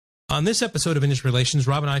On this episode of Industry Relations,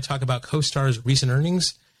 Rob and I talk about CoStar's recent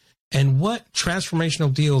earnings and what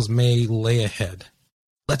transformational deals may lay ahead.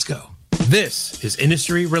 Let's go. This is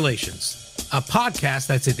Industry Relations, a podcast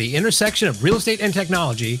that's at the intersection of real estate and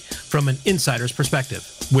technology from an insider's perspective,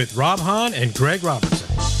 with Rob Hahn and Greg Robertson.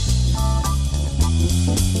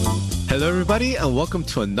 Hello, everybody, and welcome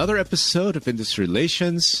to another episode of Industry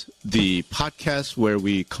Relations, the podcast where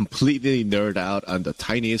we completely nerd out on the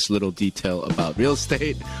tiniest little detail about real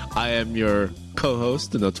estate. I am your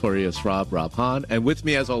co-host, the notorious Rob Hahn, and with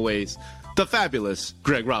me, as always, the fabulous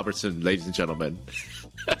Greg Robertson, ladies and gentlemen.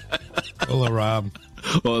 Hola, Rob.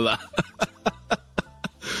 Hola.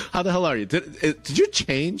 How the hell are you? Did you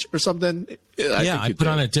change or something? I put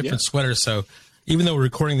on a different sweater, so even though we're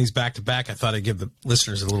recording these back to back, I thought I'd give the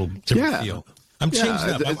listeners a little different feel. I'm changing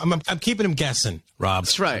up. I'm keeping them guessing, Rob.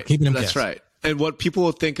 That's right. I'm keeping them That's guessing. right. And what people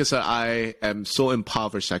will think is that I am so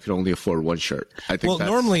impoverished I can only afford one shirt. I think. Well,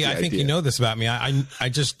 normally I think you know this about me.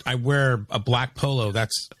 I wear a black polo.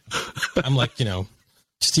 I'm like,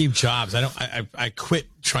 Steve Jobs. I quit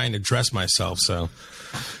trying to dress myself. So,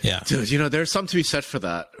 yeah. Dude, there's something to be said for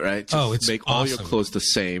that, right? Just it's make awesome. all your clothes the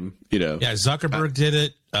same. Yeah, Zuckerberg did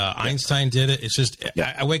it. Einstein did it. It's just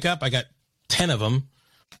I wake up, I got 10 of them.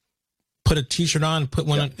 Put a T-shirt on, put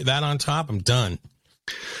that on top. I'm done.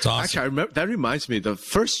 It's awesome. Actually, I remember that reminds me. The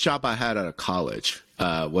first job I had out of college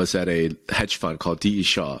was at a hedge fund called D.E.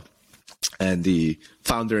 Shaw, and the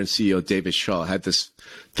founder and CEO David Shaw had this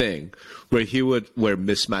thing where he would wear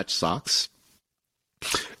mismatched socks.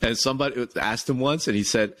 And somebody asked him once, and he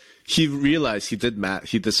said he realized he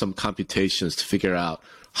did some computations to figure out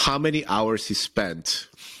how many hours he spent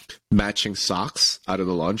matching socks out of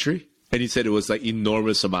the laundry. And he said it was like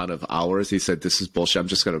enormous amount of hours. He said, "This is bullshit. I'm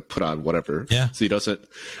just going to put on whatever." Yeah. So he doesn't.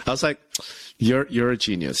 I was like, "You're a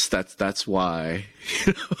genius. That's why."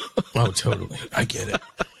 Oh, totally. I get it.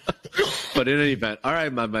 But in any event, all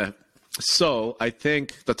right, my man. So I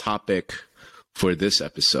think the topic for this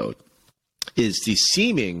episode is the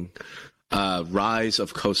seeming rise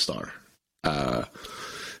of CoStar.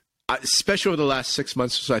 Especially over the last 6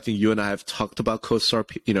 months or so, I think you and I have talked about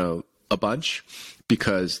CoStar, a bunch,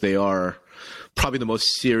 because they are probably the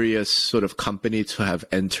most serious sort of company to have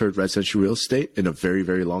entered residential real estate in a very,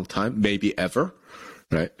 very long time, maybe ever,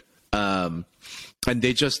 right? And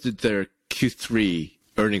they just did their Q3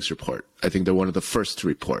 earnings report. I think they're one of the first to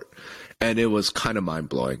report. And it was kind of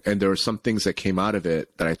mind-blowing. And there were some things that came out of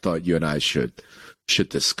it that I thought you and I should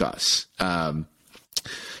discuss.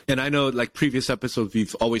 And I know, like previous episodes,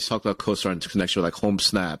 we've always talked about CoStar in connection with like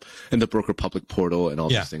HomeSnap and the Broker Public Portal and all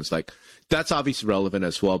these things. Like that's obviously relevant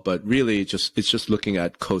as well, but really it's just looking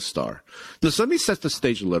at CoStar. So let me set the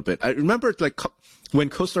stage a little bit. I remember like when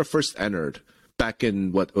CoStar first entered back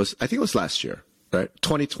in I think it was last year, right?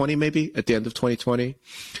 2020 maybe, at the end of 2020.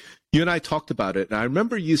 You and I talked about it, and I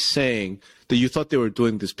remember you saying that you thought they were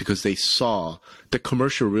doing this because they saw the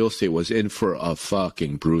commercial real estate was in for a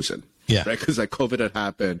fucking bruising. Yeah. Right? Because like COVID had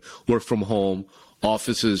happened, work from home,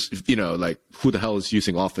 offices, like who the hell is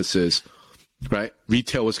using offices, right?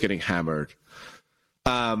 Retail was getting hammered.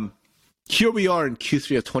 Here we are in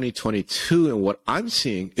Q3 of 2022, and what I'm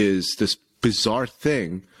seeing is this bizarre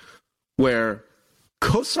thing where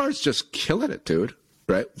CoStar is just killing it, dude,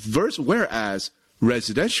 right? Whereas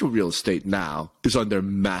residential real estate now is under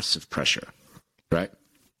massive pressure, right?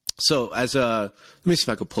 So let me see if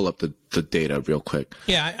I could pull up the data real quick.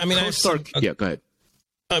 Yeah, I mean, go ahead.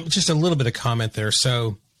 Just a little bit of comment there.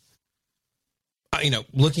 So,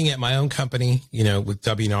 looking at my own company, with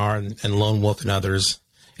W&R and Lone Wolf and others,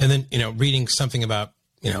 and then, reading something about,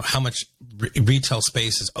 how much retail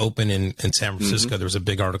space is open in San Francisco. Mm-hmm. There was a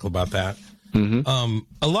big article about that. Mm-hmm.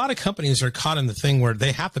 A lot of companies are caught in the thing where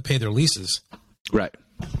they have to pay their leases. Right.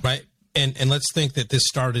 Right. And let's think that this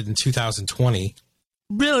started in 2020.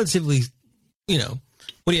 Relatively,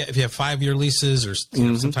 if you have 5-year leases or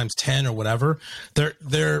sometimes 10 or whatever,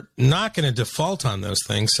 they're not going to default on those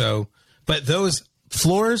things. So, but those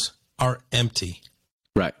floors are empty.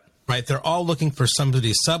 Right. Right. They're all looking for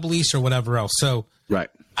somebody's sublease or whatever else. So, right.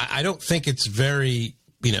 I don't think it's very,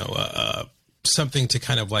 something to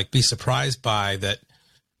kind of like be surprised by that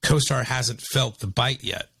CoStar hasn't felt the bite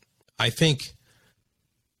yet. I think,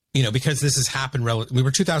 because this has happened, we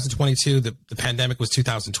were 2022, the pandemic was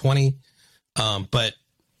 2020, but,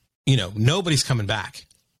 nobody's coming back,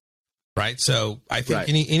 right? So I think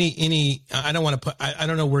I don't want to I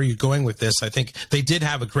don't know where you're going with this. I think they did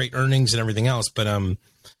have a great earnings and everything else, but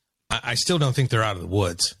I still don't think they're out of the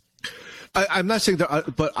woods. I'm not saying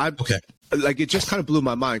that, but okay. Like it just kind of blew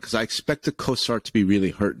my mind because I expected CoStar to be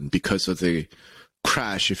really hurting because of the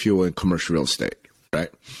crash, if you will, in commercial real estate. right?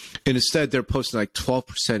 And instead, they're posting like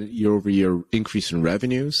 12% year-over-year increase in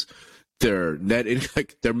revenues. Their net income,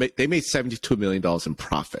 they made $72 million in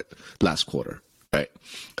profit last quarter, right?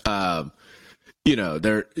 Their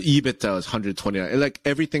EBITDA is 129. Like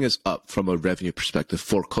everything is up from a revenue perspective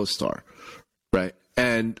for CoStar, right?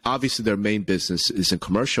 And obviously their main business is in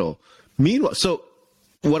commercial. Meanwhile, so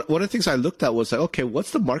one of the things I looked at was like, okay,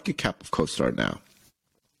 what's the market cap of CoStar now,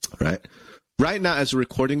 right? Right now, as we're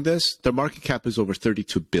recording this, their market cap is over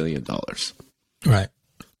 $32 billion. Right.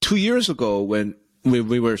 2 years ago, when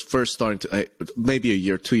we were first starting to, maybe a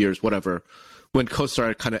year, 2 years, whatever, when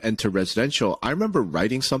CoStar kind of entered residential, I remember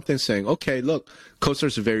writing something saying, okay, look,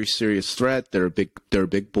 CoStar's a very serious threat. They're a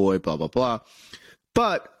big boy, blah, blah, blah.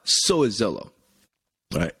 But so is Zillow,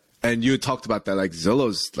 right? And you talked about that, like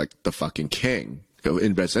Zillow's like the fucking king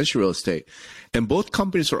in residential real estate. And both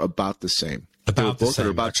companies are about the same. About both the same.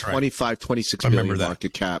 are about 25, 26 billion billion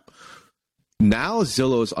market cap. Now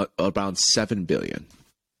Zillow is around 7 billion.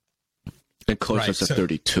 And CoStar's at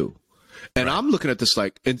 32. And I'm looking at this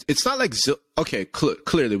like, it's not like, okay,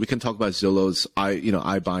 clearly we can talk about Zillow's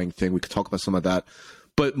iBuying thing. We can talk about some of that.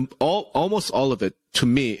 But almost all of it, to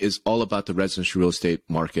me, is all about the residential real estate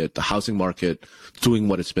market, the housing market, doing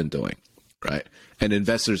what it's been doing, right? And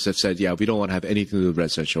investors have said, yeah, we don't want to have anything to do with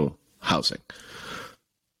residential housing.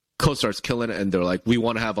 CoStar's killing it, and they're like, we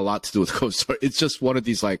want to have a lot to do with CoStar. It's just one of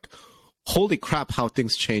these like, holy crap, how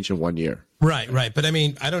things change in 1 year. Right. But I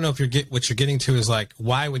mean, I don't know if what you're getting to is like,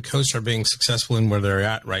 why would CoStar being successful in where they're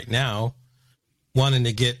at right now, wanting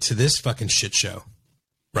to get to this fucking shit show,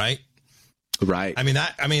 right? Right. I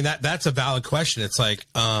mean that's a valid question. It's like,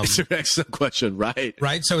 it's an excellent question, right?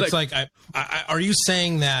 Right. So it's like, are you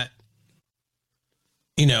saying that,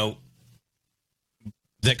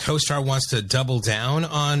 that CoStar wants to double down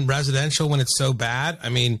on residential when it's so bad? I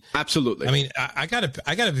mean, absolutely. I mean, I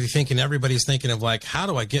gotta be thinking, everybody's thinking of like, how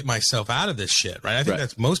do I get myself out of this shit? Right. I think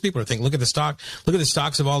that's most people are thinking, look at the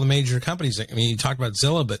stocks of all the major companies. I mean, you talked about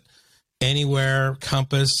Zillow, but Anywhere,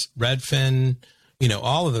 Compass, Redfin,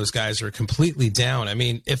 all of those guys are completely down. I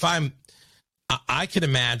mean, I could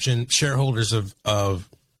imagine shareholders of, I'll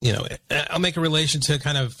make a relation to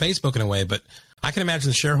kind of Facebook in a way, but I can imagine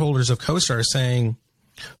the shareholders of CoStar saying,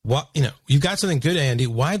 what, you've got something good, Andy.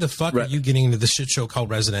 Why the fuck are you getting into this shit show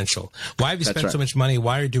called residential? Why have you spent so much money?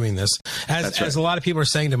 Why are you doing this? As a lot of people are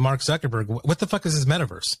saying to Mark Zuckerberg, what the fuck is this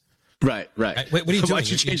metaverse? Right. What are you doing?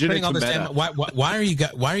 You're putting all this why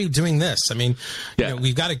are you doing this? I mean,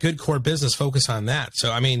 we've got a good core business focus on that.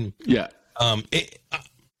 So I mean,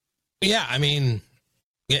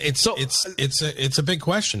 it's a big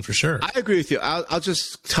question for sure. I agree with you. I'll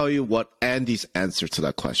just tell you what Andy's answer to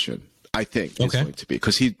that question, I think, is going to be,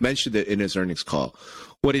 because he mentioned it in his earnings call.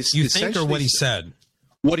 What is you think, or what he said?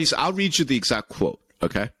 I'll read you the exact quote.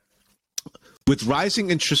 Okay, with rising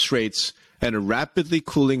interest rates and a rapidly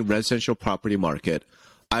cooling residential property market,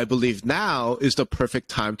 I believe now is the perfect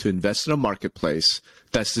time to invest in a marketplace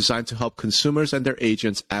that's designed to help consumers and their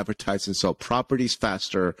agents advertise and sell properties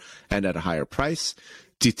faster and at a higher price.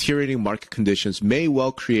 Deteriorating market conditions may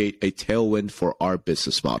well create a tailwind for our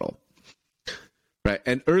business model. Right.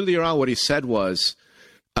 And earlier on, what he said was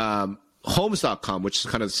Homes.com, which is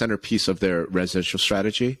kind of the centerpiece of their residential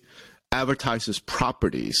strategy, advertises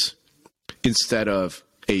properties instead of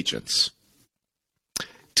agents.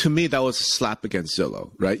 To me, that was a slap against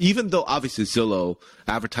Zillow, right? Even though obviously Zillow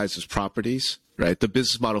advertises properties, right? The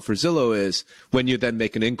business model for Zillow is when you then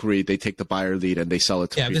make an inquiry, they take the buyer lead and they sell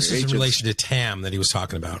it to this is agents. In relation to TAM that he was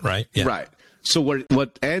talking about, right? Yeah. Right. So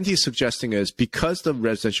what Andy's suggesting is, because the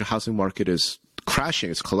residential housing market is crashing,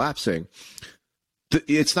 it's collapsing,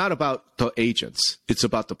 it's not about the agents. It's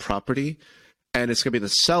about the property. And it's going to be the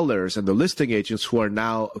sellers and the listing agents who are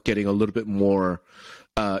now getting a little bit more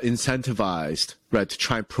incentivized, right, to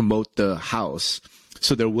try and promote the house.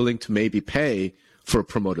 So they're willing to maybe pay for a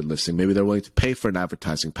promoted listing. Maybe they're willing to pay for an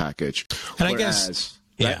advertising package. And I guess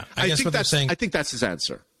what they're saying, I think that's his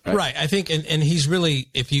answer. Right. I think, and he's really,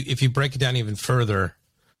 if you break it down even further,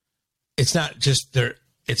 it's not just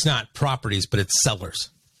it's not properties, but it's sellers.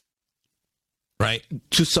 Right.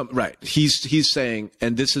 He's saying,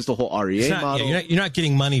 and this is the whole REA model. You're not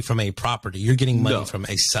getting money from a property. You're getting money from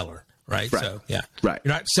a seller. Right. So Right.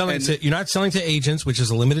 You're not selling to agents, which is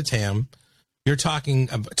a limited TAM. You're talking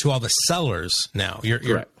to all the sellers now.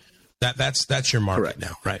 You're that's your market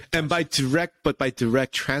now. Right. And by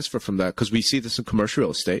direct transfer from that, because we see this in commercial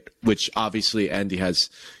real estate, which obviously Andy has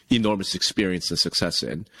enormous experience and success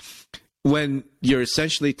in. When you're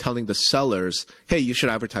essentially telling the sellers, hey, you should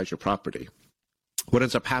advertise your property, what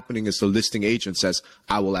ends up happening is the listing agent says,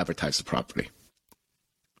 I will advertise the property.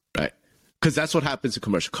 Right. Because that's what happens in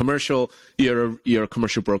commercial. Commercial, you're a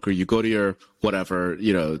commercial broker. You go to your whatever,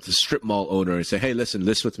 the strip mall owner and say, hey, listen,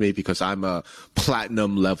 list with me because I'm a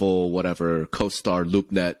platinum level, whatever, CoStar,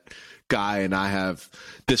 LoopNet guy, and I have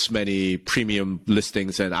this many premium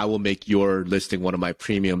listings, and I will make your listing one of my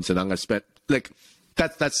premiums, and I'm going to spend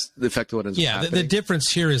that's the effect of what ends up happening. The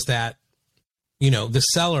difference here is that the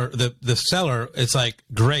seller, it's like,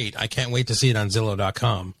 great, I can't wait to see it on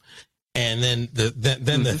Zillow.com. And then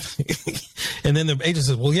and then the agent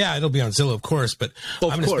says, well, yeah, it'll be on Zillow, of course, but I'm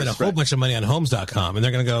going to spend a whole bunch of money on Homes.com, and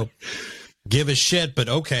they're going to go, give a shit, but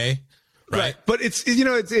okay. Right. But it's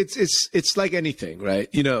like anything,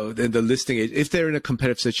 right? The listing, if they're in a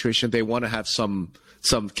competitive situation, they want to have some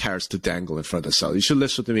carrots to dangle in front of the seller. You should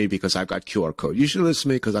listen to me because I've got QR code. You should listen to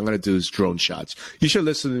me because I'm going to do this drone shots. You should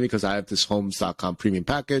listen to me because I have this Homes.com premium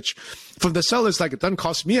package. From the sellers, it doesn't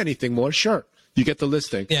cost me anything more. Sure. You get the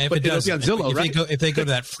listing. Yeah, but it does be on Zillow, right? If they go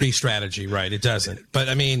to that free strategy, right, it doesn't. But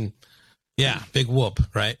I mean, yeah, big whoop,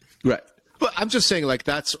 right? Right. Well, I'm just saying,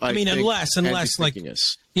 that's. Unless,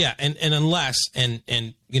 yeah, and unless,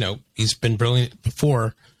 and he's been brilliant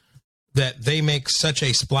before, that they make such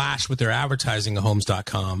a splash with their advertising of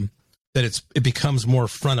Homes.com that it becomes more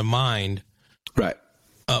front of mind, right?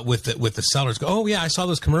 With the sellers, go, oh yeah, I saw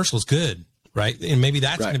those commercials, good, right? And maybe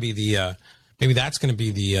that's going to be the. Maybe that's going to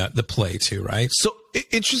be the play too, right? So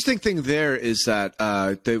interesting thing there is that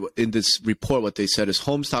in this report, what they said is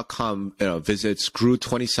Homes.com visits grew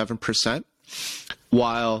 27%,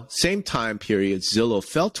 while same time period Zillow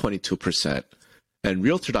fell 22%, and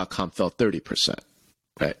Realtor.com fell 30%.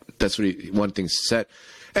 Right, that's what one thing said,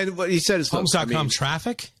 and what he said is Homes.com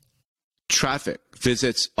traffic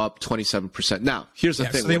visits up 27%. Now, here's the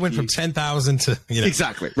thing. So they went from 10,000 to,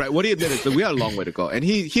 Exactly. Right. What he admitted is that we had a long way to go. And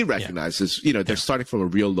he recognizes, they're starting from a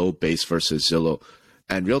real low base versus Zillow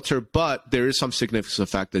and Realtor, but there is some significance of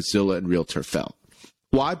the fact that Zillow and Realtor fell.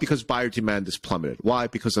 Why? Because buyer demand is plummeted. Why?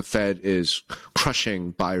 Because the Fed is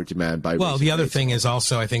crushing buyer demand by. Well, the other thing is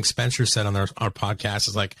also, I think Spencer said on our podcast,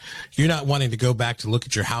 is you're not wanting to go back to look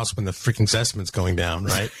at your house when the freaking assessment's going down,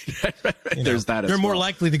 right? right. There's that. You're more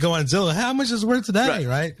likely to go on Zillow. How much is it worth today,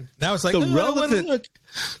 right? Now it's like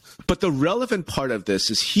But the relevant part of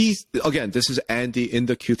this is this is Andy in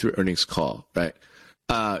the Q3 earnings call, right?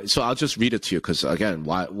 So I'll just read it to you because again,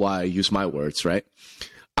 why use my words, right?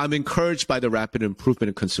 I'm encouraged by the rapid improvement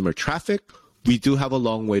in consumer traffic. We do have a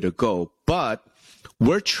long way to go, but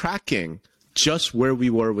we're tracking just where we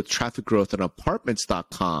were with traffic growth on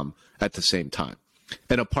Apartments.com at the same time.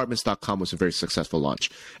 And Apartments.com was a very successful launch.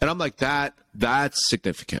 And I'm like, that's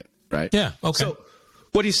significant, right? Yeah, okay. So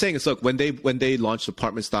what he's saying is, look, when they launched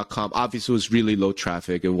Apartments.com, obviously it was really low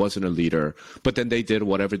traffic. It wasn't a leader. But then they did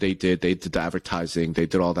whatever they did. They did the advertising. They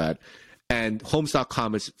did all that. And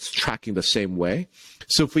Homes.com is tracking the same way.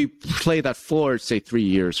 So if we play that forward, say 3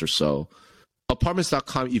 years or so,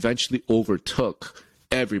 Apartments.com eventually overtook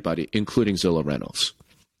everybody, including Zillow Rentals.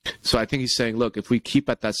 So I think he's saying, look, if we keep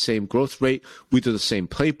at that same growth rate, we do the same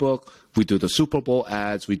playbook, we do the Super Bowl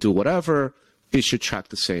ads, we do whatever, it should track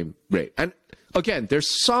the same rate. And again,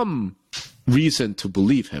 there's some reason to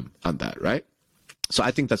believe him on that, right? So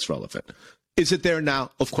I think that's relevant. Is it there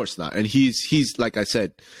now? Of course not. And he's like I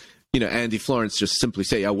said, Andy Florence just simply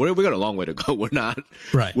say, yeah, we got a long way to go. We're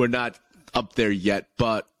not up there yet,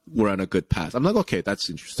 but we're on a good path. I'm like, okay, that's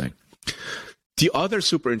interesting. The other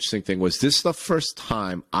super interesting thing was this is the first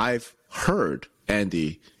time I've heard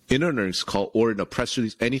Andy in an earnings call or in a press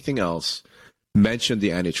release, anything else, mention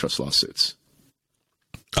the antitrust lawsuits.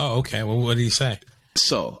 Oh, okay. Well, what did he say?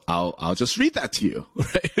 So I'll just read that to you,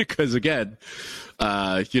 right? Because again,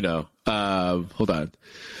 hold on.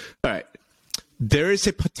 All right. There is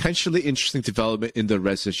a potentially interesting development in the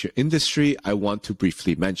residential industry I want to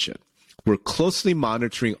briefly mention. We're closely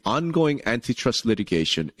monitoring ongoing antitrust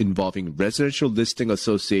litigation involving residential listing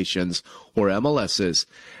associations, or MLSs,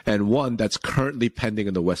 and one that's currently pending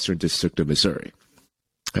in the Western District of Missouri.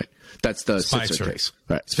 Right. That's the Spitzer case.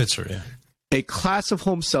 Right. Spitzer, yeah. A class of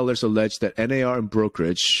home sellers allege that NAR and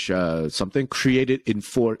brokerage, created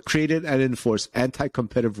and enforced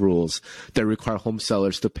anti-competitive rules that require home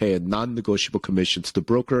sellers to pay a non-negotiable commission to the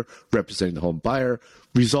broker representing the home buyer,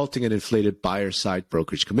 resulting in inflated buyer-side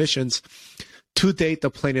brokerage commissions. To date, the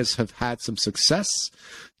plaintiffs have had some success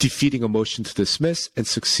defeating a motion to dismiss and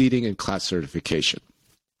succeeding in class certification.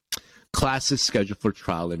 Class is scheduled for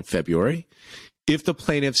trial in February. If the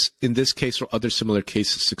plaintiffs in this case or other similar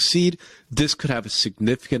cases succeed, this could have a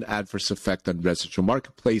significant adverse effect on residential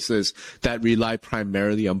marketplaces that rely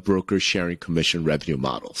primarily on brokers sharing commission revenue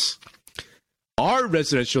models. Our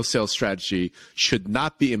residential sales strategy should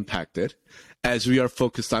not be impacted as we are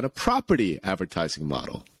focused on a property advertising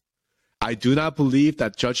model. I do not believe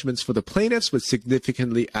that judgments for the plaintiffs would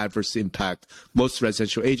significantly adversely impact most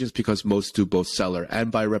residential agents because most do both seller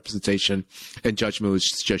and buyer representation, and judgment would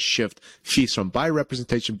just shift fees from buyer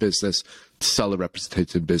representation business to seller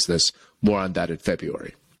representation business. More on that in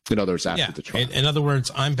February. In other words, after the trial. In other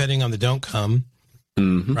words, I'm betting on the don't come,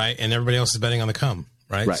 right? And everybody else is betting on the come,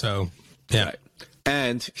 right? So, yeah. Right.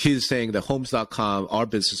 And he's saying that Homes.com, our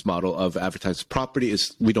business model of advertising property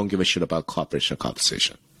is we don't give a shit about cooperation or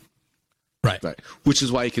compensation. Right. Which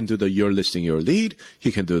is why he can do the your listing, your lead.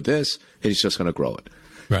 He can do this, and he's just going to grow it.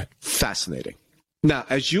 Right. Fascinating. Now,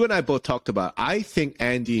 as you and I both talked about, I think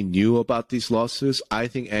Andy knew about these lawsuits. I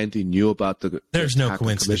think Andy knew about There's no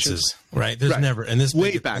coincidences, right? There's never. And this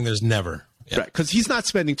way back, there's never. Yeah. Right. Because he's not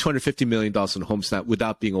spending $250 million on HomeSnap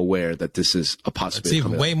without being aware that this is a possibility. It's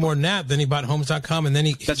even way more than that. Then he bought Homes.com, and then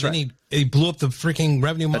he blew up the freaking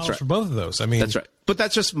revenue models for both of those. I mean, that's right. But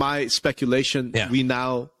that's just my speculation. Yeah. We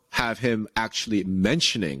now have him actually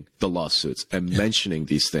mentioning the lawsuits and mentioning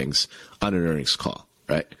these things on an earnings call,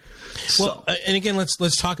 right? Well, and again,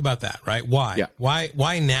 let's talk about that, right? Why? Yeah.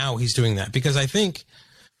 Why now he's doing that? Because I think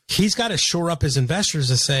he's got to shore up his investors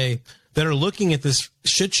to say that are looking at this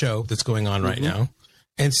shit show that's going on right now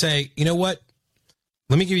and say, you know what?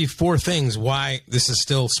 Let me give you 4 things why this is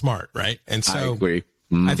still smart, right? And so I agree.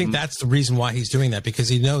 I think that's the reason why he's doing that, because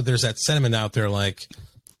there's that sentiment out there like,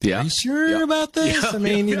 are you sure about this? I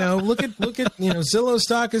mean, you know, look at Zillow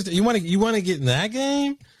stock is you want to get in that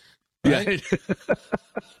game, right? Yeah.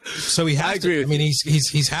 So he has to. I mean,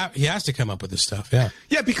 he has to come up with this stuff. Yeah.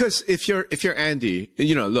 Yeah, because if you're Andy,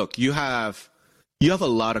 you know, look, you have a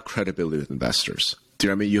lot of credibility with investors. Do you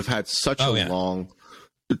know what I mean? You've had such a long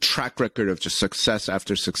track record of just success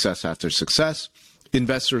after success after success.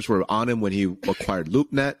 Investors were on him when he acquired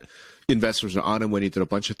LoopNet. Investors are on him when he did a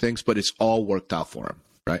bunch of things, but it's all worked out for him.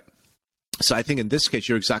 Right. So I think in this case,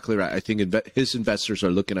 you're exactly right. I think his investors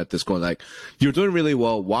are looking at this going like, you're doing really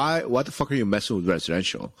well. Why the fuck are you messing with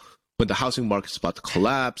residential when the housing market's about to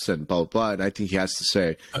collapse and blah, blah, blah. And I think he has to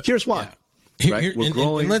say, here's why. Right? We're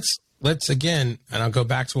growing. And let's again, and I'll go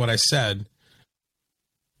back to what I said.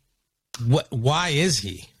 Why is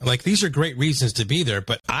he? Like, these are great reasons to be there.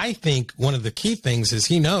 But I think one of the key things is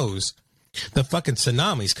he knows the fucking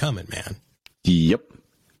tsunami's coming, man. Yep.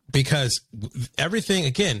 Because everything,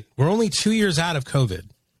 again, we're only 2 years out of COVID,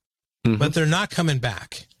 but they're not coming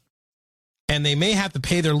back. And they may have to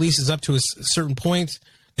pay their leases up to a certain point.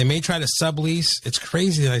 They may try to sublease. It's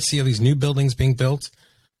crazy that I see all these new buildings being built.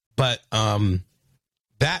 But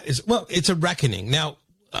that is, well, it's a reckoning. Now,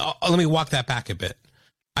 let me walk that back a bit.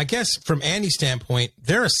 I guess from Andy's standpoint,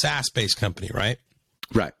 they're a SaaS-based company, right?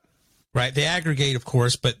 Right. Right. They aggregate, of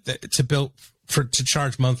course, but to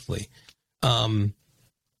charge monthly.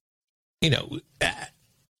 You know,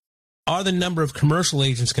 are the number of commercial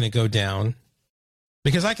agents going to go down?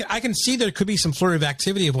 Because I can see there could be some flurry of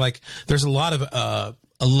activity of like, there's a lot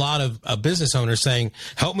of business owners saying,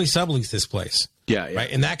 help me sublease this place. Yeah.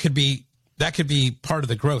 Right. And that could be part of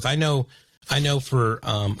the growth. I know for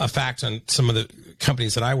a fact on some of the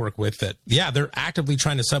companies that I work with that, they're actively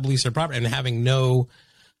trying to sublease their property and having no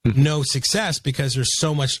success because there's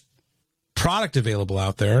so much product available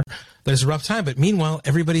out there that it's a rough time. But meanwhile,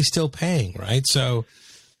 everybody's still paying, right? So,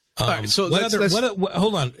 all right, so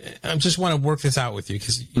hold on. I just want to work this out with you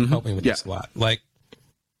because you help me with this a lot. Like,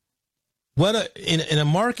 in a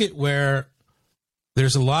market where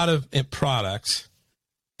there's a lot of product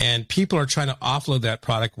and people are trying to offload that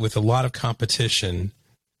product with a lot of competition,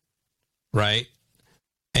 right?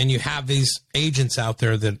 And you have these agents out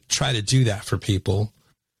there that try to do that for people.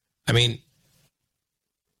 I mean,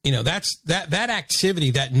 you know, that activity,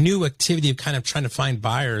 that new activity of kind of trying to find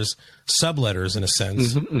buyers, subletters in a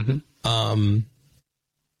sense, you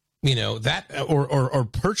know, that or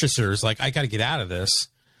purchasers, like, I got to get out of this.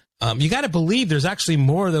 You got to believe there's actually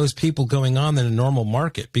more of those people going on than a normal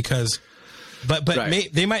market because, but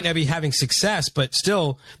right. They might not be having success, but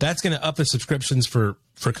still that's going to up the subscriptions for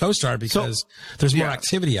CoStar because there's more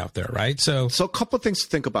activity out there, right? So a couple of things to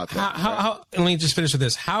think about that. How let me just finish with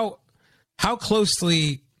this. How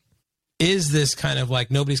closely is this kind of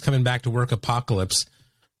like nobody's coming back to work apocalypse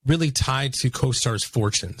really tied to CoStar's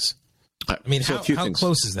fortunes? I mean, how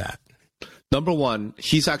close is that? Number one,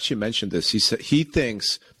 he's actually mentioned this. He said he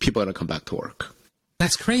thinks people are going to come back to work.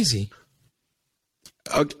 That's crazy.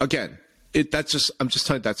 Again, I'm just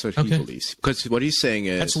telling you that's what he believes. Because what he's saying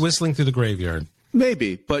is that's whistling through the graveyard.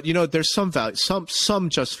 Maybe, but you know, there's some value, some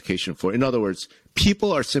justification for it. In other words,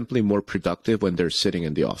 people are simply more productive when they're sitting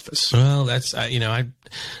in the office. Well, that's I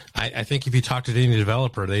think if you talk to any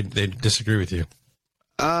developer, they disagree with you.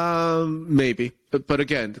 Maybe, but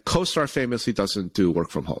again, CoStar famously doesn't do work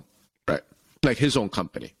from home, right? like his own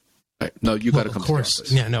company. Right? No, you got to come. Of course, to the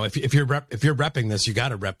office. yeah. No, if you're repping this, you got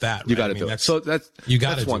to rep that. Right? You got to do it. So that's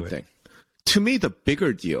one thing. To me, the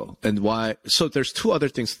bigger deal and why. So there's two other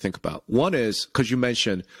things to think about. One is because you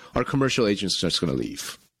mentioned our commercial agents are just going to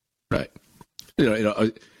leave, right?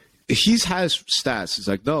 He has stats. It's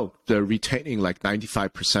like, no, they're retaining like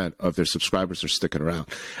 95% of their subscribers are sticking around.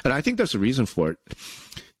 And I think there's a reason for it.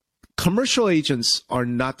 Commercial agents are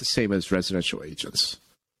not the same as residential agents.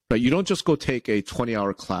 Right? You don't just go take a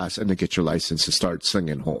 20-hour class and then get your license and start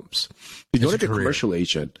slinging homes. You want to be a commercial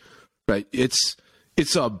agent, right? It's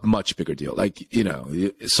a much bigger deal. Like,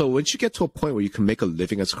 so once you get to a point where you can make a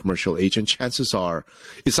living as a commercial agent, chances are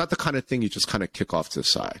it's not the kind of thing you just kind of kick off to the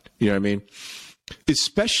side. You know what I mean?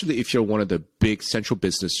 Especially if you're one of the big central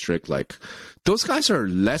business district, like those guys are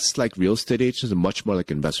less like real estate agents and much more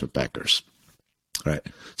like investment bankers. Right.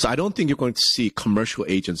 So I don't think you're going to see commercial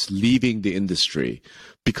agents leaving the industry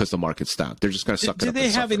because the market's down. They're just going to suck it up. Do they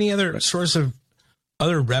have any other source of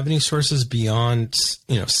other revenue sources beyond,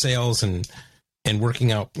 sales and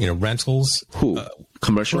working out, rentals? Who?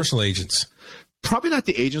 Commercial agents. Probably not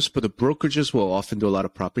the agents, but the brokerages will often do a lot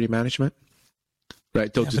of property management.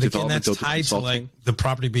 Right. They'll do but development. Again, that's tied to like the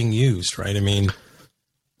property being used, right? I mean,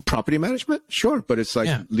 property management, sure, but it's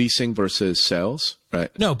like leasing versus sales,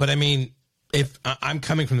 right? No, but I mean, if I'm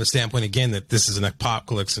coming from the standpoint again that this is an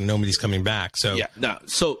apocalypse and nobody's coming back, so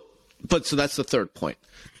so that's the third point.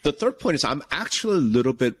 The third point is I'm actually a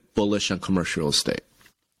little bit bullish on commercial real estate.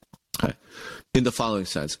 Okay. In the following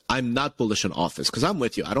sense, I'm not bullish on office because I'm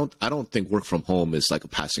with you. I don't think work from home is like a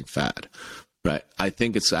passing fad, right? I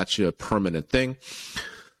think it's actually a permanent thing.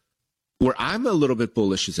 Where I'm a little bit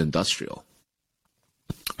bullish is industrial,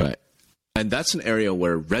 right? And that's an area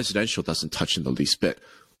where residential doesn't touch in the least bit.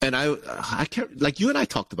 And I can't, like you and I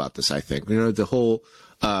talked about this, I think, the whole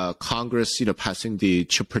Congress, passing the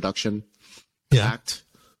Chip Production Act.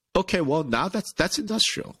 Okay, well, now that's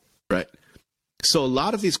industrial, right? So a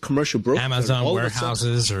lot of these commercial brokers, Amazon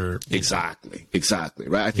warehouses exactly,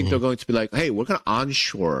 right? I think they're going to be like, hey, we're going to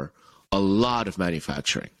onshore a lot of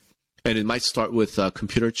manufacturing. And it might start with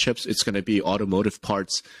computer chips. It's going to be automotive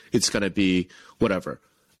parts. It's going to be whatever.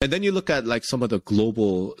 And then you look at like some of the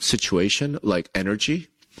global situation, like energy.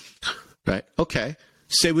 Right. Okay.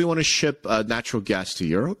 Say we want to ship natural gas to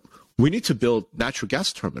Europe. We need to build natural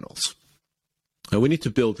gas terminals. And we need to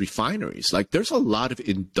build refineries. Like there's a lot of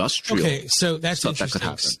industrial. Okay. So that's interesting.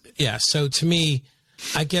 Yeah. So to me,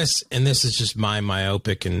 I guess, and this is just my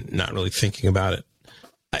myopic and not really thinking about it.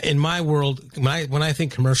 In my world, when I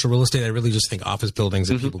think commercial real estate, I really just think office buildings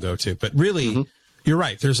that people go to. But really, you're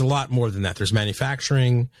right. There's a lot more than that. There's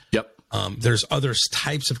manufacturing. Yep. There's other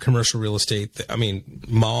types of commercial real estate.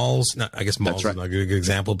 Malls. I guess malls is not a good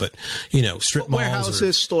example, but strip malls,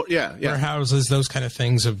 warehouses, warehouses, those kind of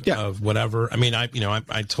things of whatever. I mean, I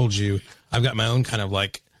told you I've got my own kind of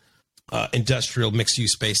like industrial mixed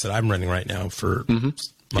use space that I'm running right now for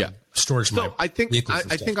storage. So I think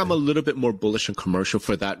I'm a little bit more bullish on commercial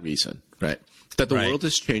for that reason, right? That the world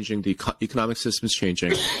is changing, the economic system is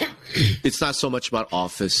changing. It's not so much about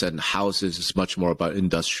office and houses; it's much more about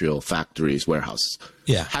industrial factories, warehouses.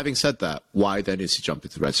 Yeah. Having said that, why then is he jumping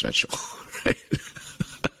to residential? Right?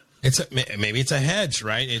 Maybe it's a hedge,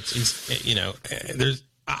 right?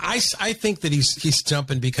 I think that he's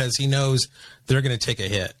jumping because he knows they're going to take a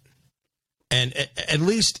hit, and at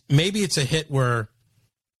least maybe it's a hit where.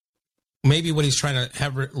 Maybe what he's trying to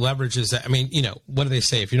have leverage is that, what do they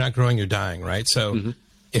say? If you're not growing, you're dying, right? So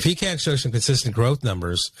if he can't show some consistent growth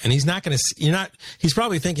numbers, and he's not going to, he's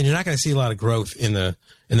probably thinking you're not going to see a lot of growth in the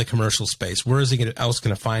commercial space. Where is he else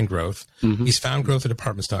going to find growth? He's found growth at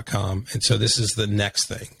apartments.com. And so this is the next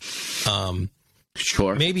thing.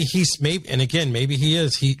 Sure. Maybe he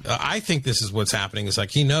is. I think this is what's happening. It's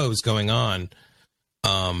like he knows going on.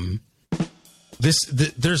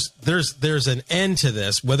 There's an end to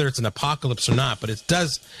this, whether it's an apocalypse or not, but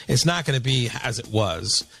it's not going to be as it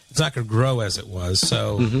was. It's not going to grow as it was.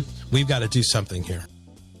 So we've got to do something here.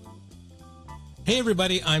 Hey,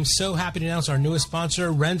 everybody. I'm so happy to announce our newest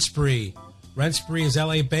sponsor, RentSpree. RentSpree is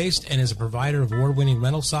LA-based and is a provider of award-winning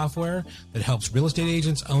rental software that helps real estate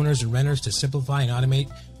agents, owners, and renters to simplify and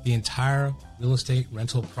automate the entire real estate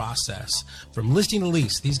rental process. From listing to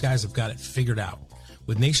lease, these guys have got it figured out.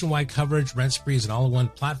 With nationwide coverage, RentSpree is an all-in-one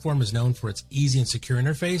platform is known for its easy and secure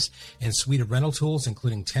interface and suite of rental tools,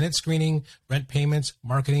 including tenant screening, rent payments,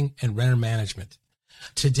 marketing, and renter management.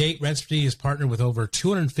 To date, RentSpree has partnered with over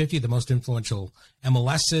 250 of the most influential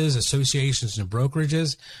MLSs, associations, and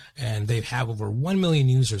brokerages, and they have over 1 million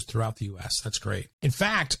users throughout the U.S. That's great. In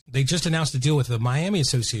fact, they just announced a deal with the Miami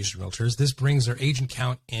Association of Realtors. This brings their agent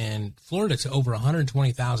count in Florida to over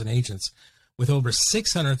 120,000 agents, with over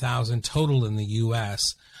 600,000 total in the U.S.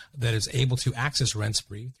 that is able to access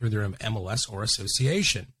RentSpree through their MLS or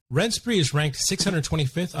association. RentSpree is ranked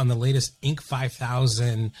 625th on the latest Inc.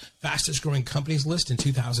 5000 fastest growing companies list in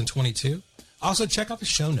 2022. Also, check out the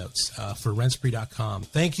show notes for rentspree.com.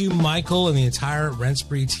 Thank you, Michael, and the entire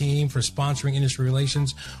RentSpree team for sponsoring Industry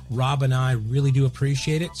Relations. Rob and I really do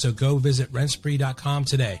appreciate it, so go visit rentspree.com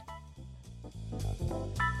today.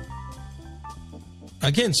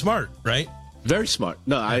 Again, smart, right? Very smart.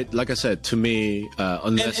 No, like I said, to me,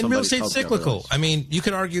 unless and real estate's cyclical. I mean, you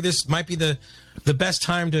could argue this might be the best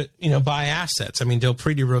time to buy assets. I mean, Del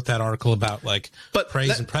Prete wrote that article about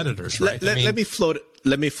preys and predators, right? Let me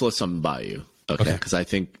float something by you, okay? Because I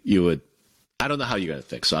think you would. I don't know how you're gonna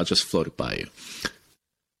think, so I'll just float it by you.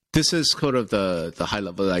 This is sort of the high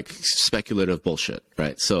level, like speculative bullshit,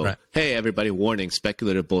 right? So, Hey, everybody, warning,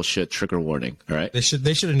 speculative bullshit, trigger warning, all right? They should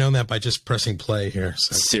have known that by just pressing play here.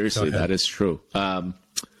 So seriously, that is true. But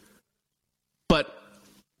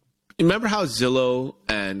remember how Zillow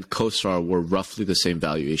and CoStar were roughly the same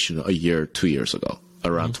valuation a year, 2 years ago,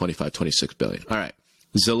 around 25, 26 billion. All right.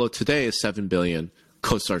 Zillow today is 7 billion,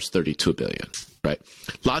 CoStar's 32 billion, right?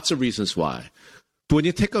 Lots of reasons why. But when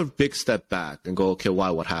you take a big step back and go, okay,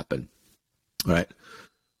 why? What happened? Right?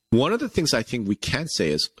 One of the things I think we can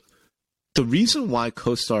say is the reason why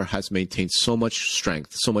CoStar has maintained so much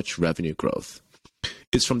strength, so much revenue growth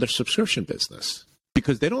is from their subscription business,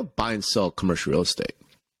 because they don't buy and sell commercial real estate,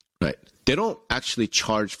 right? They don't actually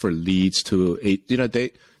charge for leads to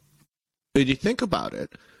when you think about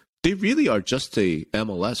it, they really are just a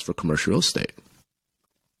MLS for commercial real estate.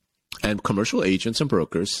 And commercial agents and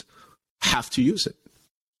brokers have to use it.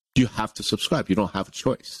 You have to subscribe. You don't have a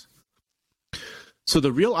choice. So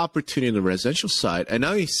the real opportunity in the residential side, and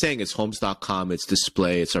now he's saying it's homes.com, it's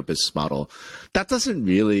display, it's our business model. That doesn't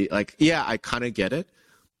really, I kind of get it.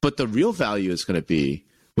 But the real value is going to be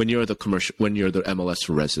when you're the MLS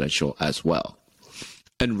for residential as well.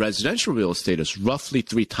 And residential real estate is roughly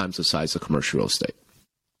 3 times the size of commercial real estate.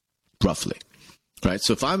 Roughly. Right?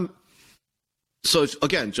 So if I'm just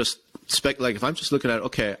looking at,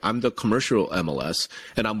 okay, I'm the commercial MLS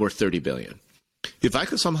and I'm worth 30 billion. If I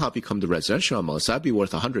could somehow become the residential MLS, I'd be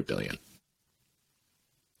worth 100 billion.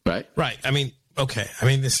 Right? Right. I mean, okay. I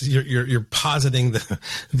mean, this is you're positing the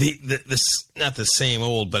not the same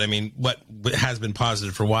old, but I mean, what has been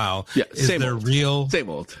posited for a while. Yeah, is same there old. real? Same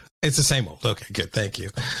old. It's the same old. Okay, good. Thank you.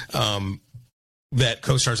 That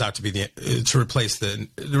CoStar's out to be to replace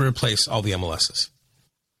all the MLSs.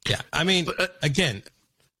 Yeah. I mean, again.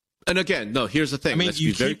 And again, no, here's the thing. I mean,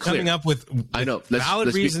 you keep coming up with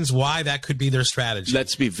valid reasons why that could be their strategy.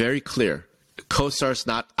 Let's be very clear. CoStar's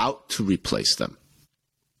not out to replace them.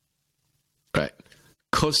 Right?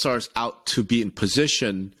 CoStar's out to be in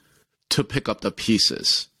position to pick up the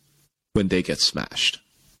pieces when they get smashed.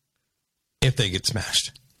 If they get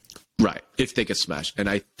smashed. Right. If they get smashed. And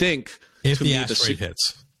I think if the asteroid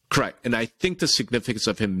hits. Correct. And I think the significance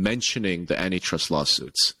of him mentioning the antitrust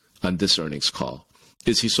lawsuits on this earnings call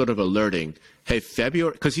is he sort of alerting, hey,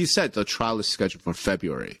 February, because he said the trial is scheduled for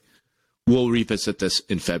February. We'll revisit this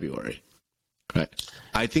in February. Right.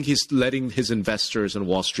 I think he's letting his investors and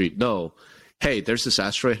Wall Street know, hey, there's this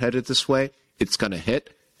asteroid headed this way. It's going to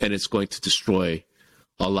hit and it's going to destroy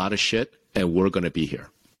a lot of shit, and we're going to be here.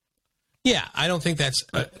 Yeah, I don't think I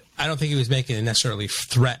don't think he was making a necessarily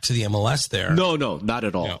threat to the MLS there. No, not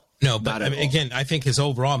at all. No, but I mean, again, I think his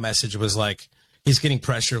overall message was like, he's getting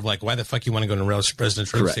pressure of like, why the fuck you want to go to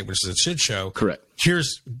residential real estate, which is a shit show. Correct.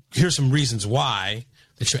 Here's some reasons why,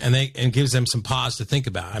 and gives them some pause to think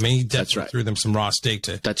about. I mean, he definitely threw them some raw steak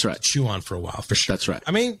to chew on for a while, for sure. That's right.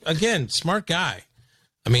 I mean, again, smart guy.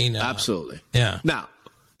 I mean, absolutely. Yeah. Now,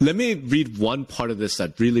 let me read one part of this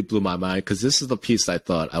that really blew my mind, because this is the piece I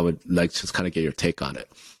thought I would like to kind of get your take on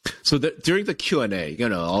it. So during the Q&A,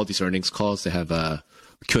 all these earnings calls, they have a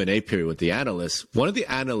Q&A period with the analysts. One of the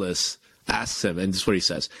analysts asks him, and this is what he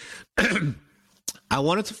says. This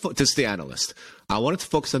is the analyst. I wanted to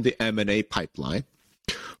focus on the M&A pipeline,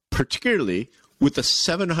 particularly with the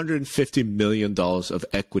 $750 million of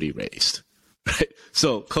equity raised. Right?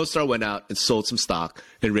 So CoStar went out and sold some stock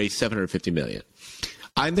and raised $750 million.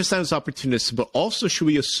 I understand it's opportunistic, but also should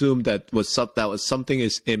we assume that was something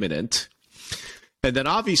is imminent? And then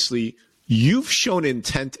obviously, you've shown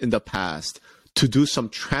intent in the past to do some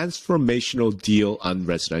transformational deal on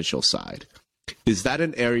residential side. Is that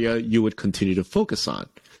an area you would continue to focus on?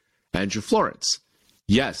 Andrew Florence,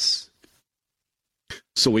 yes.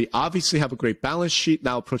 So we obviously have a great balance sheet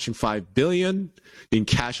now, approaching $5 billion in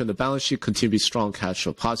cash on the balance sheet, continue to be strong cash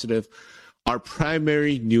flow positive. Our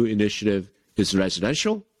primary new initiative is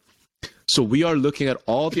residential. So we are looking at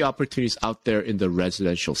all the opportunities out there in the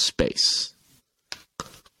residential space.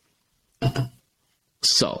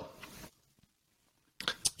 So,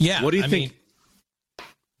 yeah, what do you think?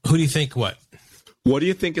 Who do you think what? What do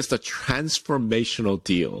you think is the transformational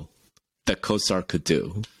deal that CoStar could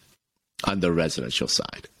do on the residential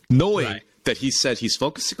side? Knowing that he said he's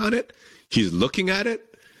focusing on it, he's looking at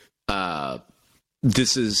it.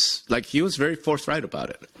 This is like he was very forthright about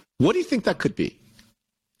it. What do you think that could be?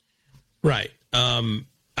 Right. I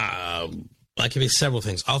give you several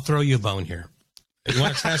things. I'll throw you a bone here. You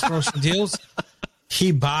want transformational deals?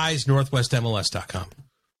 He buys NorthwestMLS.com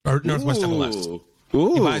or Northwest MLS.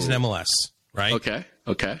 Ooh. He buys an MLS, right?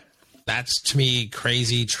 Okay. That's to me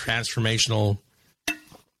crazy, transformational.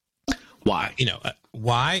 Why?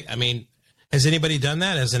 Why? I mean, has anybody done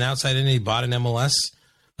that? Has an outside entity bought an MLS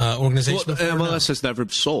organization? Well, before? MLS has never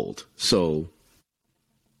sold, so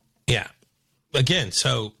yeah. Again,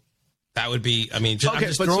 so that would be. I mean, I'm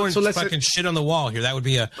just throwing fucking shit on the wall here. That would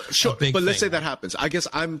be a big But let's thing. say that happens. I guess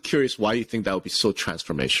I'm curious why you think that would be so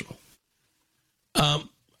transformational.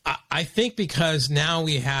 I think because now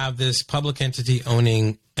we have this public entity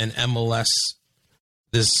owning an MLS,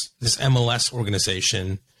 this MLS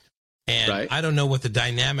organization, and I don't know what the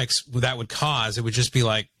dynamics that would cause. It would just be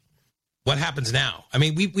like, what happens now? I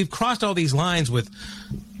mean, we've crossed all these lines with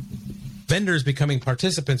vendors becoming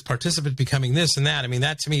participants becoming this and that. I mean,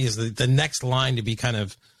 that to me is the next line to be kind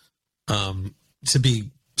of to be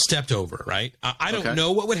stepped over, right? I don't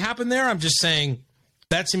know what would happen there. I'm just saying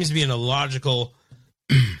that seems to be an illogical.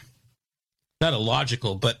 Not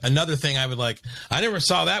illogical, but another thing I would like. I never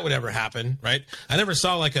saw that would ever happen, right? I never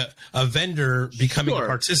saw like a vendor becoming a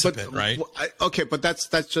participant, right? But that's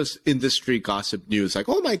just industry gossip news. Like,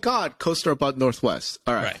 oh my God, CoStar bought Northwest.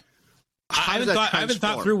 All right. I haven't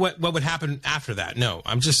thought through what would happen after that. No,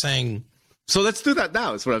 I'm just saying. So let's do that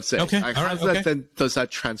now. Is what I'm saying. Okay. Like, does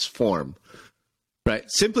that transform? Right.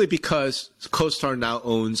 Simply because CoStar now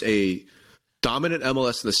owns a dominant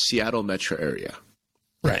MLS in the Seattle metro area.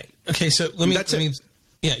 Right. Okay. So let me.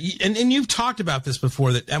 Yeah. And you've talked about this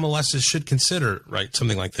before that MLSs should consider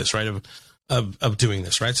something like this, right? Of doing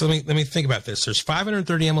this, right? So let me think about this. There's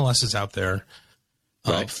 530 MLSs out there.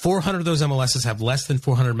 400 of those MLSs have less than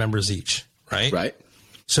 400 members each, right? Right.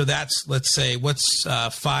 So that's, let's say, what's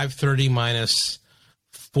 530 minus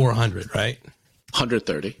 400, right?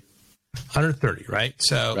 130. 130, right?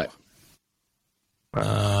 So,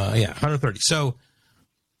 130. So,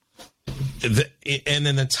 and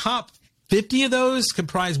then the top 50 of those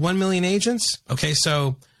comprise 1 million agents. Okay,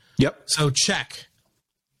 so So check.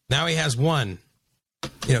 Now he has one.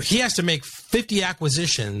 He has to make 50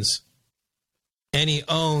 acquisitions, and he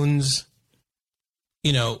owns,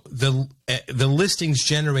 the listings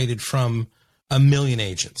generated from 1 million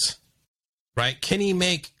agents, right? Can he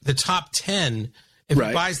make the top 10? If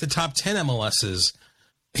he buys the top 10 MLSs,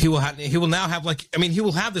 he will now have he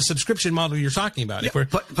will have the subscription model you're talking about. Yeah,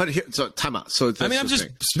 but here, so time out. So I'm just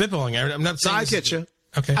spitballing. I'm not saying. I get you.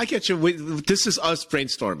 Okay, I get you. This is us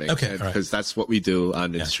brainstorming. Okay, because that's what we do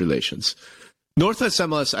on industry relations. Northwest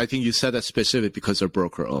MLS, I think you said that specific because they're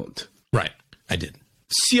broker owned. Right, I did.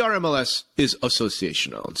 CRMLS is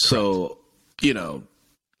association owned, so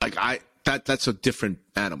that's a different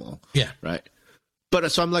animal. Yeah, right. But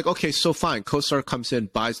so I'm like, okay, so fine. CoStar comes in,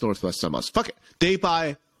 buys Northwest MLS. Fuck it. They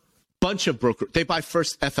buy bunch of broker. They buy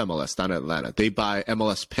first FMLS down in Atlanta. They buy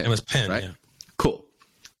MLS Penn. MLS Penn, right? Yeah. Cool.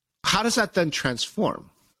 How does that then transform?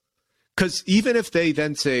 Because even if they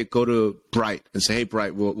then go to Bright and say, hey,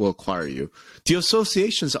 Bright, we'll acquire you, the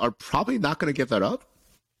associations are probably not going to give that up.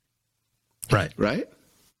 Right. Right?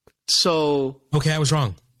 So. Okay, I was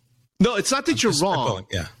wrong. No, it's not that you're wrong.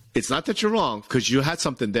 Yeah. It's not that you're wrong because you had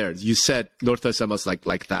something there. You said Northwest MLS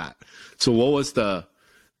like that. So what was I'm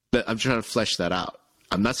trying to flesh that out.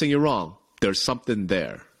 I'm not saying you're wrong. There's something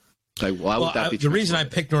there. Like, why would that be? The reason I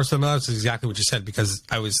picked Northwest MLS is exactly what you said, because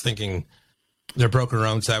I was thinking they're broker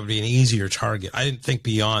owned, so that would be an easier target. I didn't think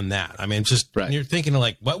beyond that. I mean, just you're thinking of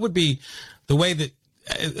what would be the way that,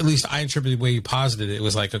 at least I interpreted the way you posited it,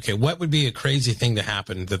 was like, okay, what would be a crazy thing to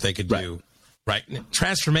happen that they could do? Right.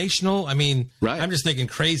 Transformational. I mean, I'm just thinking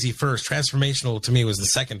crazy first. Transformational to me was the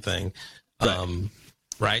second thing.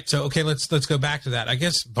 Right. So, okay, let's go back to that. I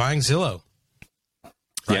guess buying Zillow.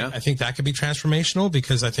 Right? Yeah. I think that could be transformational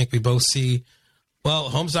because I think we both see,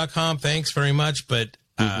 homes.com, thanks very much, but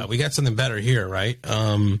we got something better here, right?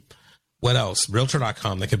 What else?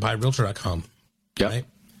 Realtor.com. They could buy Realtor.com. Yeah.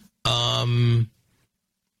 Right?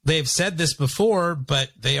 They've said this before,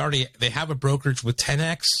 but they have a brokerage with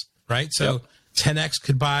 10X. Right, so 10X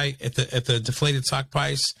could buy at the deflated stock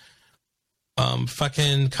price,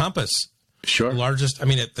 fucking Compass, Sure. The largest. I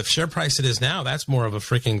mean, at the share price it is now, that's more of a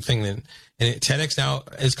freaking thing than. And 10x now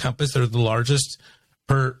is Compass. They're the largest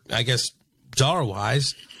per, I guess, dollar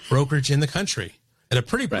wise brokerage in the country at a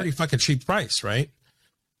pretty fucking cheap price, right?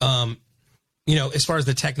 As far as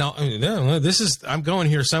the technology, I'm going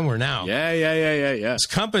here somewhere now. Yeah.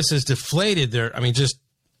 Compass has deflated just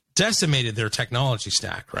decimated their technology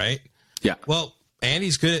stack, right? Yeah. Well,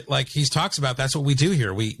 Andy's good at, he talks about, that's what we do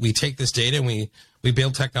here. We take this data and we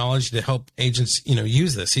build technology to help agents,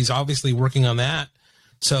 use this. He's obviously working on that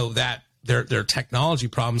so that their technology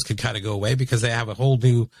problems could kind of go away, because they have a whole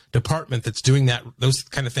new department that's doing those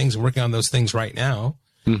kind of things and working on those things right now.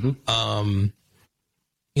 Mm-hmm.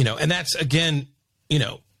 And that's, again,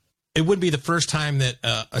 it wouldn't be the first time that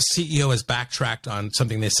a CEO has backtracked on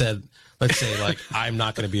something they said, let's say, I'm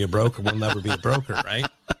not going to be a broker. We'll never be a broker. Right.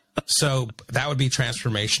 So that would be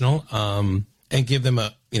transformational, and give them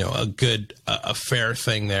a good, a fair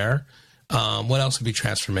thing there. What else would be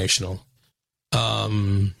transformational?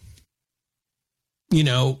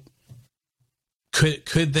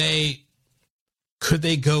 Could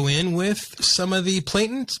they go in with some of the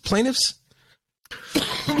plaintiffs?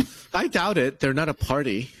 I doubt it. They're not a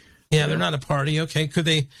party. Yeah, they're not a party. Okay. Could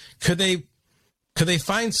they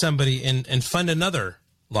find somebody and fund another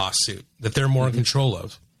lawsuit that they're more in control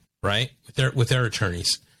of, right? With their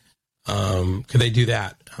attorneys. Could they do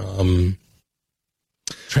that? So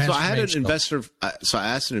I had an investor. So I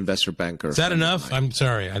asked an investor banker. Is that enough? I'm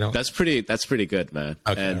sorry. I don't. That's pretty good, man.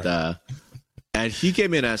 Okay, and he gave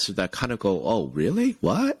me an answer that kind of go, oh, really?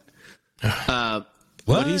 What?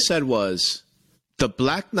 What he said was the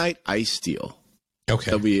Black Knight ICE deal.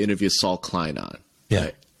 Okay. That we interviewed Saul Klein on. Yeah.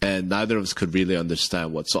 Right? And neither of us could really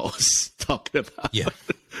understand what Saul was talking about. Yeah.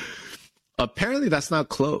 Apparently, that's not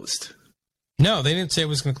closed. No, they didn't say it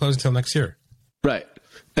was going to close until next year. Right.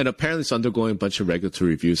 And apparently it's undergoing a bunch of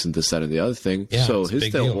regulatory reviews and this, that, and the other thing. Yeah, so his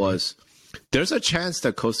deal was, there's a chance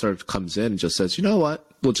that CoStar comes in and just says, you know what?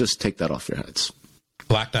 We'll just take that off your hands.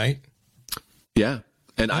 Black Knight? Yeah.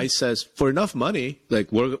 And ICE says, for enough money,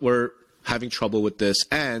 we're having trouble with this.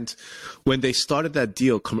 And when they started that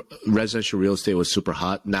deal, residential real estate was super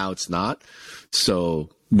hot. Now it's not. So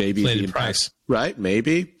maybe the impact, price. Right?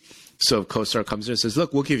 Maybe. So if CoStar comes in and says,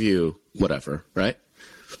 look, we'll give you whatever, right?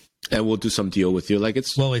 And we'll do some deal with you.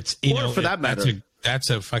 For that matter.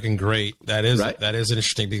 That's a fucking great, that is right? That is an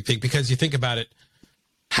interesting thing, because you think about it,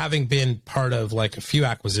 having been part of a few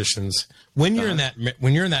acquisitions, when you're in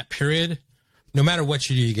that period, no matter what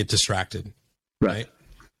you do, you get distracted. Right.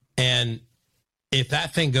 And if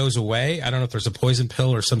that thing goes away, I don't know if there's a poison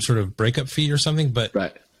pill or some sort of breakup fee or something, but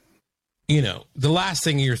right. The last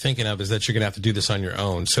thing you're thinking of is that you're going to have to do this on your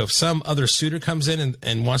own. So if some other suitor comes in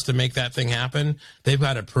and wants to make that thing happen, they've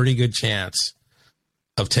got a pretty good chance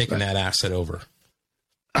of taking that asset over.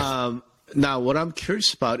 Now, what I'm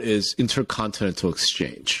curious about is Intercontinental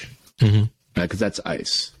Exchange. Mm-hmm. Right? Because that's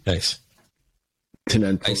ICE. Nice.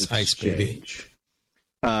 Continental ICE, baby.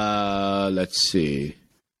 Let's see.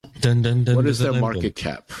 Dun, dun, dun, what is dun, their dun, market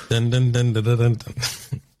cap? Dun, dun, dun, dun, dun, dun, dun.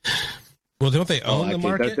 Well, don't they own the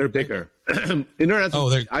market? They're bigger.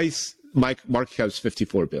 ICE market cap is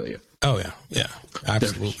 $54 billion. Oh yeah,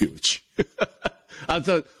 absolutely they're huge.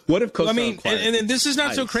 What if CoStar? And this is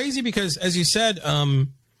not ICE. So crazy, because, as you said,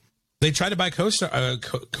 they tried to buy CoStar,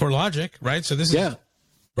 CoreLogic, right? So this is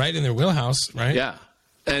right in their wheelhouse, right? Yeah,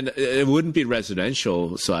 and it wouldn't be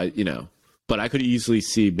residential, so but I could easily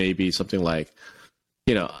see maybe something like,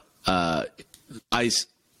 ICE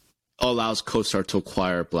allows CoStar to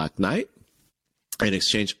acquire Black Knight. In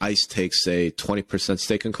exchange, ICE takes a 20%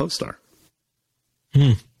 stake in CoStar.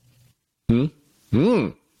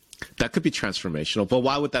 That could be transformational. But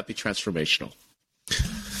why would that be transformational?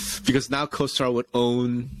 Because now CoStar would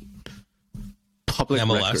own public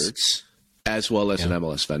records as well as an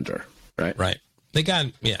MLS vendor, right? Right. They got,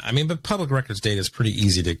 but public records data is pretty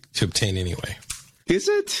easy to obtain anyway. Is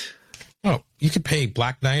it? Oh, you could pay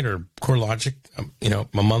Black Knight or CoreLogic, a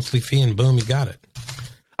monthly fee, and boom, you got it.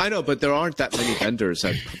 I know, but there aren't that many vendors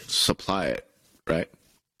that supply it, right?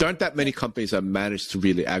 There aren't that many companies that manage to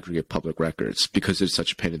really aggregate public records because it's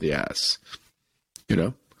such a pain in the ass,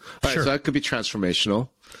 All right, so that could be transformational.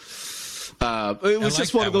 It was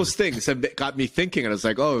just one of those things that got me thinking, and I was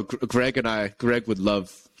like, oh, Greg would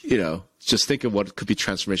love, just thinking what could be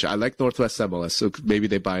transformation. I like Northwest MLS, so maybe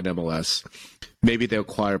they buy an MLS. Maybe they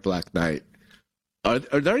acquire Black Knight. Are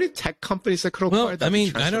there any tech companies that could acquire that?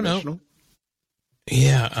 I don't know.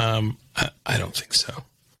 Yeah, I don't think so.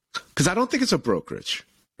 Because I don't think it's a brokerage,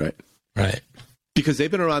 right? Right. Because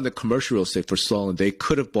they've been around the commercial real estate for so long, they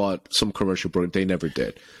could have bought some commercial broker. They never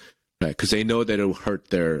did, right? Because they know that it will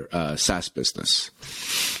hurt their SaaS business.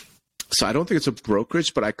 So I don't think it's a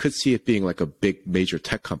brokerage, but I could see it being like a big major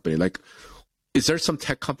tech company. Like, is there some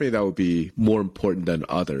tech company that would be more important than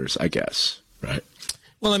others, I guess, right?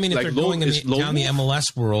 Well, I mean, if Like they're going down the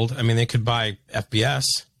MLS world, I mean, they could buy FBS.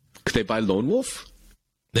 Could they buy Lone Wolf?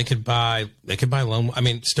 They could buy Lone. I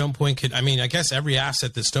mean, Stone Point could. I mean, I guess every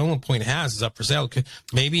asset that Stone Point has is up for sale.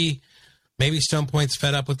 Maybe Stone Point's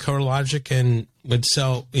fed up with CoreLogic and would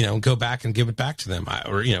sell. Go back and give it back to them,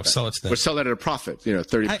 or sell it to them, or sell it at a profit.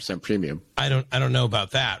 30% premium. I don't know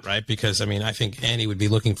about that, right? Because I mean, I think Andy would be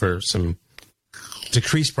looking for some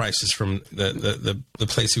decreased prices from the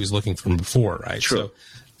place he was looking from before, right? True.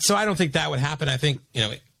 So I don't think that would happen. I think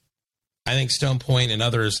Stone Point and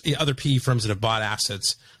other PE firms that have bought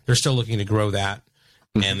assets, they're still looking to grow that,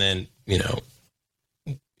 and then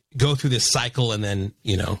go through this cycle, and then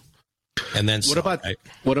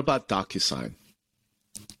what about DocuSign?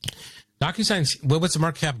 DocuSign? What's the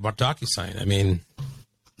market cap about DocuSign? I mean,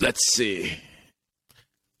 let's see.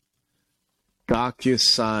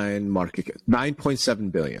 DocuSign market cap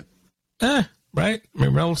 $9.7 billion. Right? I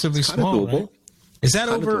mean, relatively small. Right? Is that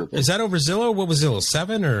over Zillow? What was Zillow?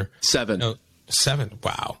 7 or 7? No, 7.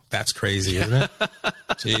 Wow, that's crazy, isn't it?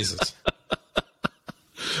 Jesus.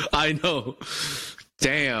 I know.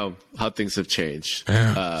 Damn, how things have changed.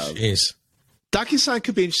 Jeez. DocuSign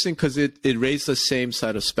could be interesting because it raised the same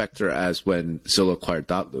side of specter as when Zillow acquired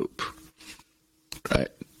Dotloop. Right.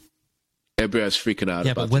 Everybody was freaking out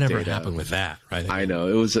about but whatever happened with that, right? I know.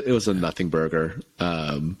 It was a nothing burger.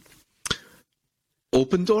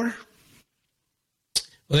 Open Door?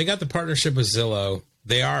 Well, they got the partnership with Zillow.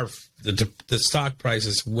 They are the stock price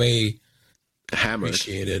is way hammered.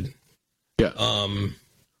 Appreciated. Yeah.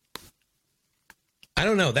 I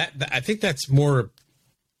don't know that I think that's more.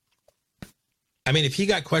 I mean, if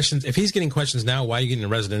he's getting questions now, why are you getting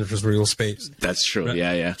into residential real estate? That's true. Right?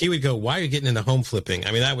 Yeah. He would go, why are you getting into home flipping?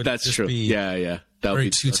 I mean, that's just true. be Yeah. That would be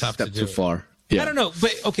too tough to do. Too far. Yeah. I don't know,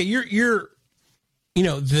 but okay, you're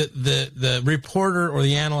the reporter or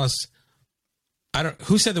the analyst.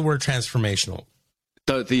 Who said the word transformational?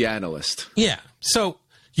 The analyst. Yeah. So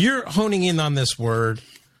you're honing in on this word.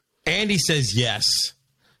 Andy says yes.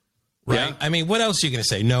 Right. Yeah. I mean, what else are you going to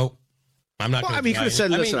say? No, I'm not going to. I mean, he could have said,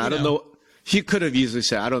 listen, I don't know. He could have easily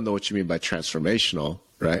said, I don't know what you mean by transformational,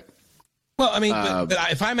 right? Well, I mean, but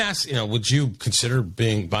if I'm asked, would you consider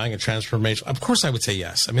buying a transformational? Of course, I would say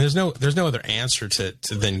yes. I mean, there's no other answer to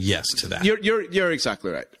than yes to that. You're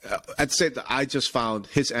exactly right. I'd say that I just found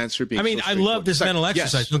his answer being. I mean, I love this mental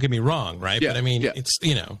exercise. Yes. Don't get me wrong, right? Yeah, but I mean, it's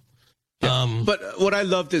Yeah. But what I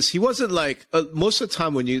loved is he wasn't like most of the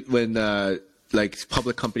time when like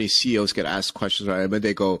public company CEOs get asked questions, right? And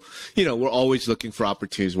they go, we're always looking for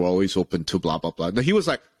opportunities. We're always open to blah, blah, blah. No, he was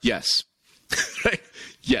like, yes, right?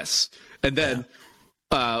 Yes. And then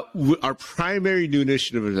our primary new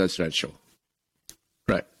initiative is residential,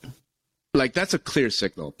 right? Like that's a clear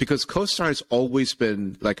signal because CoStar has always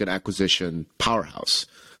been like an acquisition powerhouse,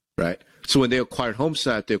 right? So when they acquired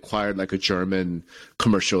Homesnap, they acquired like a German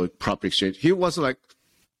commercial property exchange. He wasn't like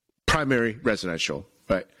primary residential,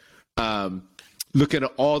 right? Looking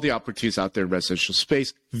at all the opportunities out there in residential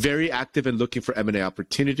space, very active in looking for M&A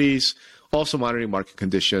opportunities, also monitoring market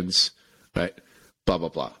conditions, right? Blah, blah,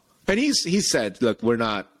 blah. And he said, look, we're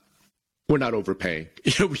not overpaying.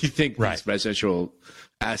 We think these residential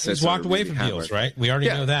assets. He's walked away from deals, right? We already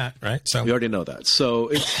know that, right? So we already know that. So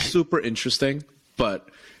it's super interesting, but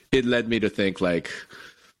it led me to think like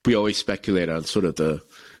we always speculate on sort of the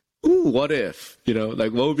what if?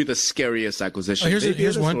 Like what would be the scariest acquisition? Oh,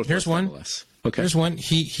 here's one. Okay. Here's one.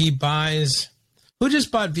 He buys. Who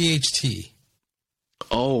just bought VHT?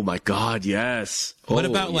 Oh my God! Yes. What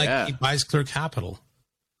about he buys Clear Capital?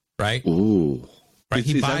 Right. Ooh. Right.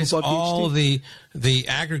 He buys all the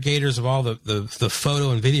aggregators of all the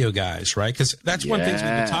photo and video guys. Right. Because that's one thing we've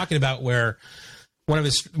been talking about. Where one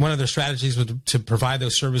of their strategies was to provide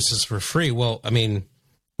those services for free. Well, I mean,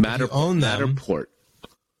 own them.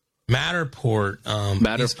 Matterport.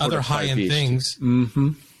 These other high end things.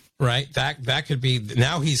 Mm-hmm. Right. That could be.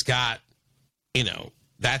 Now he's got.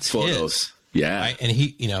 That's photos. His. Yeah. Right? And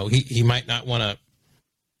he might not want to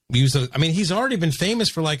use those. I mean, he's already been famous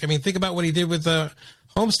for think about what he did with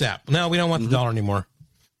Homesnap. No, we don't want the dollar anymore.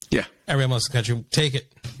 Yeah. Everyone else in the country, take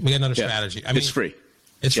it. We got another strategy. I mean, it's free.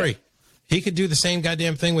 It's free. He could do the same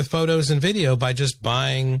goddamn thing with photos and video by just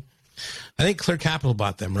buying. I think Clear Capital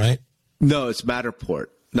bought them, right? No, it's Matterport.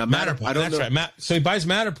 Now, Matterport. I don't know. Right. So he buys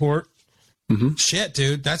Matterport. Mm-hmm. Shit,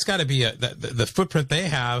 dude, that's got to be the footprint they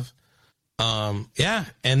have. And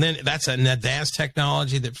then that's an advanced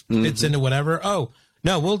technology that fits into whatever. Oh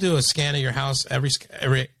no, we'll do a scan of your house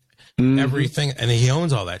everything, and he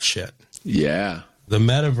owns all that shit. Yeah. The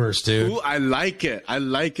metaverse, dude. Ooh, I like it. I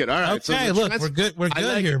like it. All right. Okay, So look, we're good. We're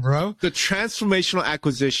good here, bro. The transformational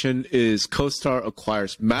acquisition is CoStar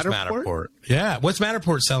acquires Matterport. Yeah. What's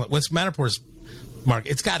Matterport selling? What's Matterport's market?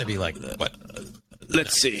 It's got to be like what?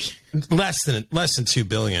 Let's see. Less than $2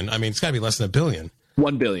 billion. I mean, it's got to be less than $1 billion.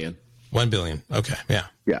 1 billion. 1 billion. Okay. Yeah.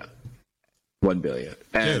 Yeah. 1 billion.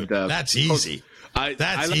 And dude, that's easy.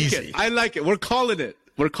 That's easy. I like it. We're calling it.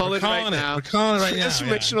 We're calling it right now. We're calling it right now.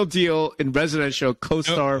 Transformational deal in residential.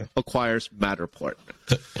 CoStar acquires Matterport.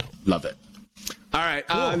 Love it. All right.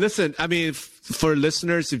 Cool. Listen, I mean, for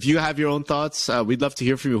listeners, if you have your own thoughts, we'd love to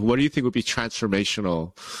hear from you. What do you think would be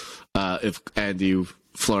transformational if Andy,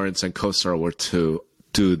 Florence, and CoStar were to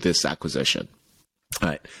do this acquisition? All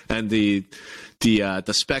right. And the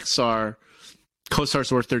specs are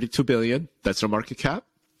CoStar's worth $32 billion. That's their market cap.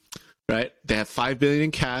 Right, they have $5 billion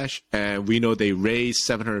in cash, and we know they raised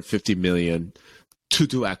 $750 million to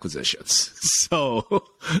do acquisitions. So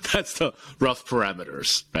that's the rough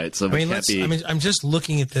parameters, right? So I mean, I'm just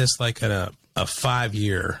looking at this like at a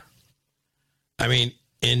 5-year. I mean,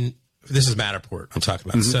 this is Matterport I'm talking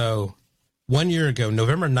about. Mm-hmm. So 1 year ago,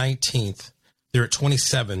 November 19th, they're at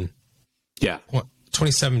 27. Yeah,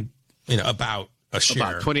 27. About a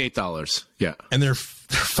share, about $28. Yeah, and they're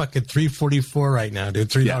fucking $3.44 right now, dude.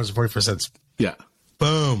 $3.44. Yeah.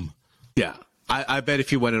 Boom. Yeah. I bet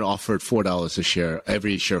if you went and offered $4 a share,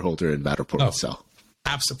 every shareholder in Matterport would sell.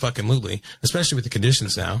 Absolutely. Especially with the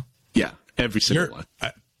conditions now. Yeah. Every single one.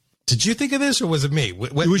 Did you think of this or was it me?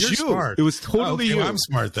 It was you. Smart. It was totally you. Well, I'm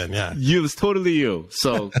smart then. Yeah. It was totally you.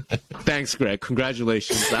 So thanks, Greg.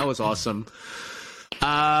 Congratulations. That was awesome.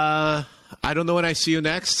 I don't know when I see you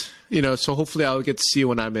next. So hopefully I'll get to see you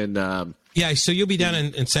when I'm in. Yeah, so you'll be down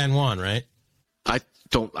in San Juan, right? I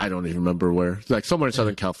don't even remember where. Like somewhere in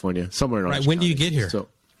Southern California, somewhere in Orange Right. When County. do you get here? So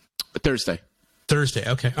Thursday.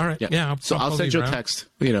 Okay. All right. Yeah. I'll send you a text.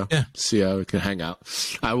 See how we can hang out.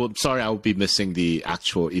 I will be missing the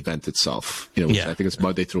actual event itself. Which I think it's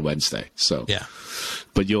Monday through Wednesday. So yeah.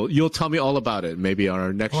 But you'll tell me all about it. Maybe on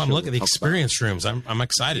our next. I'm looking at the experience rooms. I'm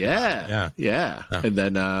excited. Yeah. And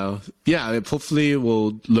then hopefully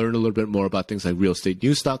we'll learn a little bit more about things like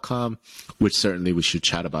realestatenews.com, which certainly we should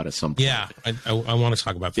chat about at some point. Yeah, I want to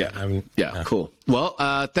talk about that. Yeah. Cool. Well,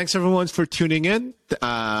 thanks everyone for tuning in.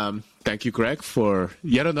 Thank you, Greg, for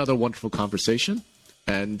yet another wonderful conversation.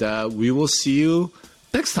 And we will see you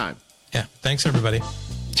next time. Yeah. Thanks, everybody.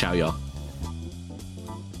 Ciao, y'all.